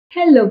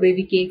Hello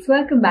baby cakes,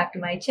 welcome back to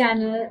my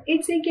channel.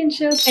 It's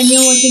Skincare and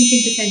you're watching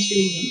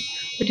Quintessentially Me.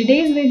 For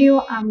today's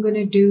video, I'm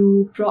gonna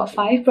do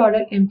 5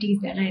 product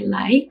empties that I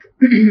like.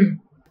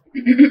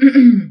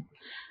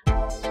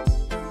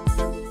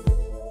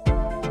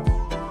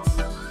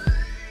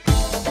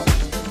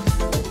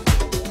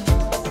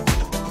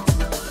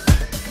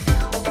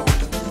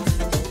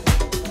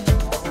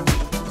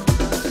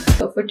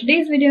 So for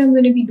today's video, I'm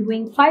going to be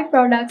doing 5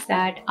 products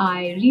that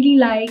I really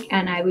like,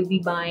 and I will be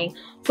buying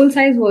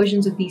full-size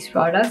versions of these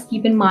products.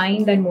 Keep in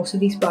mind that most of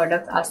these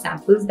products are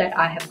samples that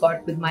I have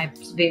got with my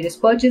various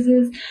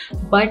purchases,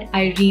 but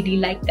I really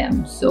like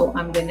them. So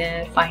I'm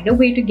gonna find a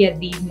way to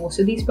get these. Most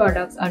of these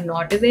products are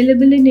not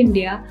available in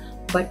India,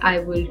 but I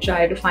will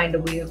try to find a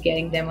way of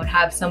getting them or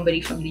have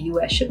somebody from the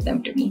US ship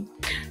them to me.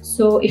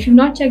 So if you've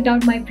not checked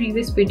out my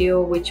previous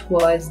video, which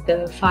was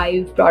the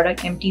 5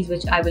 product empties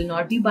which I will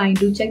not be buying,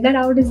 do check that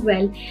out as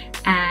well.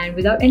 And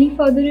without any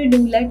further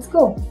ado, let's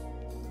go.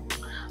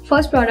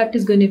 First product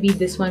is going to be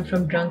this one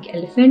from Drunk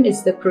Elephant.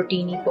 It's the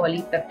Proteiny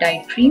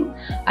Polypeptide Cream.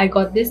 I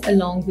got this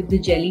along with the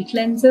Jelly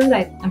Cleanser.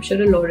 I'm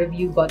sure a lot of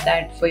you got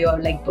that for your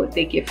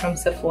birthday gift from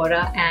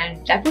Sephora,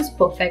 and that was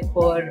perfect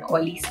for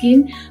oily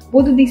skin.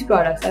 Both of these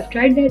products, I've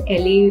tried their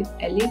LA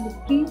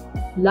whipped cream,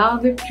 La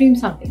whipped cream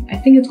something. I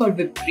think it's called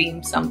whipped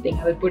cream something.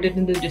 I will put it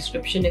in the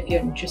description if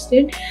you're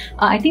interested.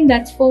 I think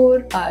that's for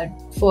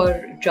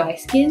dry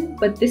skin,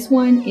 but this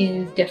one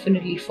is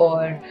definitely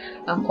for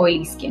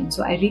oily skin.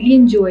 So I really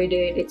enjoyed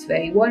it. It's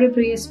very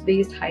water-based,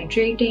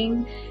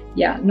 hydrating.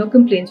 Yeah, no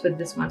complaints with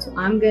this one. So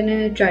I'm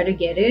gonna try to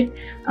get it.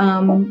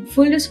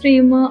 Full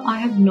disclaimer, I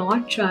have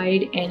not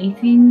tried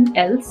anything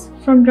else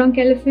from Drunk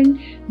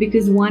Elephant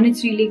because one,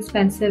 it's really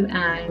expensive,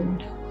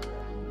 and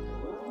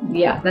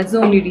yeah, that's the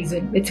only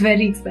reason. It's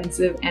very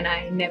expensive, and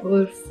I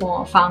never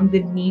found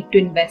the need to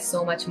invest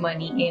so much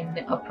money in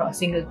a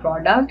single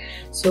product.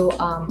 So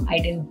I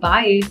didn't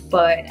buy it,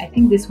 but I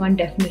think this one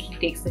definitely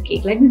takes the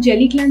cake. Like the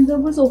Jelly Cleanser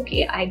was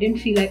okay. I didn't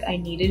feel like I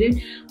needed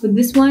it, but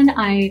this one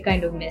I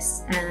kind of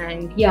miss.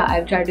 And yeah,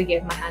 I've tried to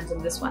get my hands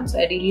on this one, so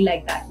I really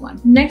like that one.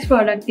 Next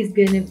product is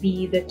gonna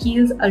be the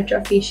Kiehl's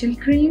Ultra Facial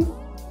Cream.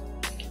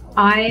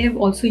 I have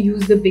also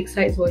used the big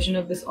size version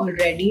of this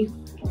already,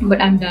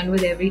 but I'm done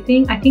with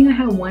everything. I think I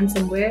have one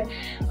somewhere,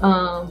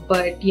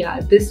 but yeah,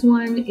 this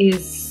one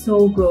is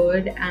so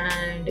good,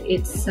 and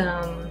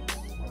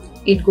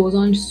it goes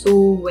on so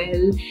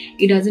well.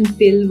 It doesn't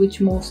pill,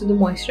 which most of the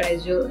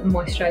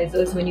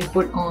moisturizers when you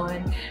put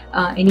on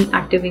any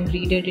active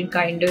ingredient, it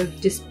kind of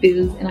just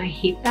pills, and I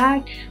hate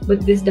that.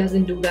 But this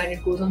doesn't do that.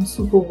 It goes on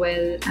super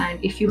well,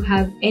 and if you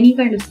have any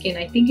kind of skin,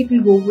 I think it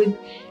will go with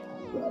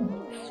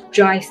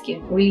dry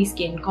skin, oily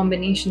skin,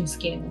 combination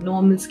skin,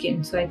 normal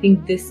skin. So I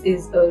think this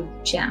is a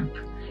champ.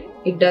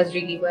 It does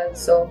really well.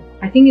 So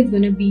I think it's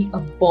gonna be a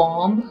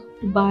bomb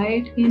to buy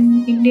it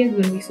in India. It's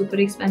gonna be super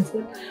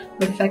expensive,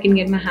 but if I can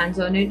get my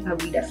hands on it, I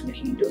will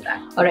definitely do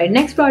that. Alright,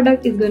 next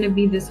product is gonna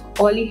be this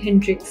Ole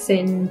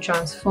Henriksen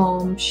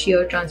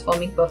Sheer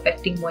Transforming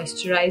Perfecting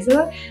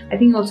Moisturizer. I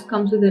think it also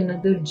comes with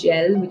another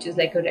gel, which is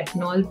like a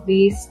retinol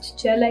based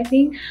gel. I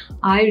think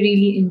I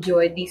really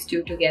enjoyed these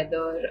two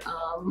together.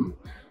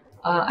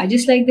 I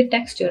just like the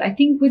texture. I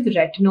think with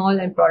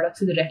retinol and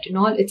products with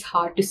retinol, it's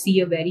hard to see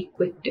a very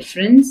quick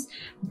difference,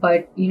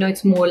 but you know,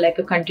 it's more like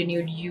a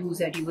continued use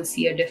that you will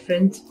see a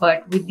difference.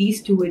 But with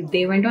these two,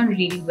 they went on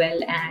really well,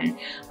 and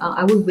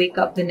I would wake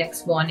up the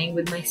next morning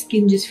with my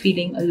skin just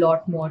feeling a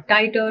lot more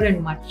tighter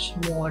and much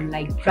more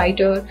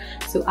brighter.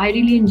 So I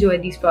really enjoy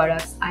these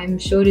products. I'm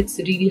sure it's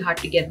really hard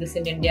to get this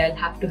in India. I'll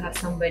have to have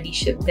somebody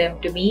ship them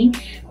to me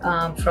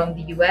from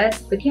the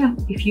US, but yeah,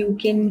 if you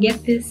can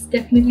get this,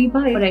 definitely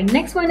buy it. Alright,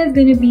 next one is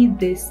going to be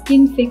this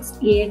Skin Fix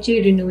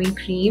AHA Renewing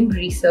Cream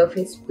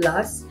Resurface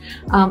Plus.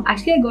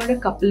 Actually, I got a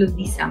couple of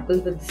these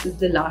samples, but this is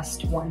the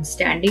last one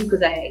standing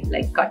because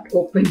I cut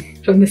open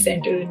from the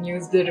center and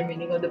used the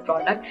remaining of the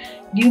product.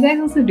 Do you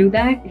guys also do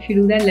that? If you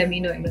do that, let me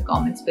know in the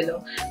comments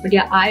below. But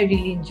yeah, I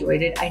really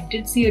enjoyed it. I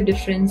did see a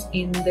difference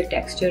in the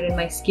texture in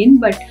my skin,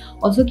 but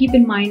also keep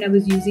in mind I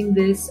was using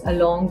this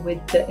along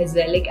with the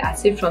azelaic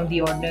acid from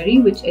The Ordinary,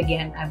 which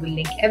again, I will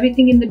link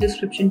everything in the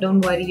description.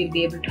 Don't worry, you'll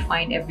be able to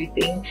find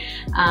everything.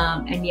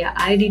 And yeah,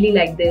 I really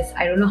like this.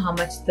 I don't know how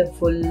much the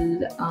full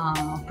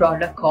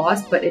product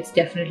costs, but it's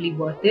definitely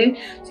worth it.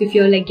 So if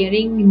you're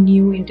getting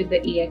new into the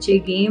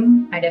AHA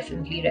game, I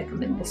definitely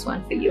recommend this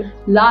one for you.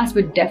 Last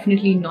but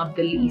definitely not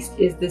the least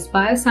is this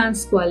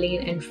Biossance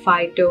Squalane and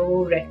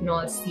Phyto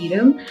Retinol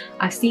Serum.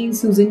 I've seen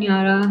Susan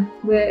Yara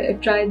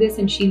try this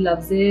and she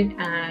loves it,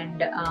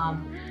 and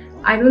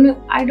I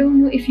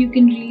don't know if you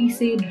can really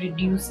say it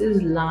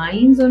reduces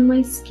lines on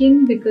my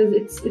skin, because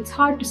it's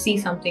hard to see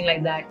something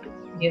like that,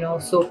 you know,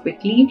 so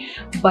quickly.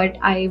 But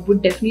I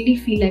would definitely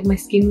feel like my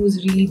skin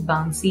was really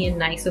bouncy and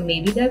nice, so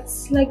maybe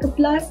that's like a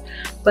plus.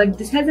 But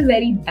this has a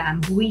very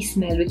bamboo-y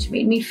smell, which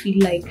made me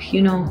feel like,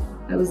 you know,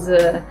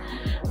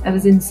 I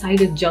was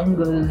inside a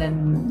jungle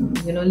and,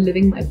 you know,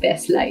 living my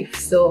best life.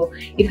 So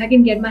if I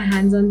can get my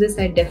hands on this,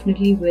 I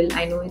definitely will.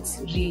 I know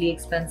it's really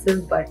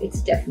expensive, but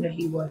it's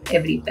definitely worth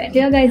every penny. So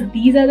yeah guys,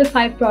 these are the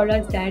 5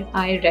 products that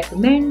I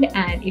recommend,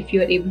 and if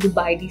you're able to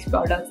buy these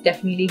products,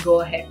 definitely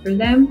go ahead for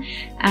them.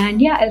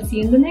 And yeah, I'll see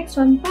you in the next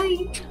one.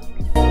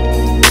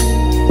 Bye.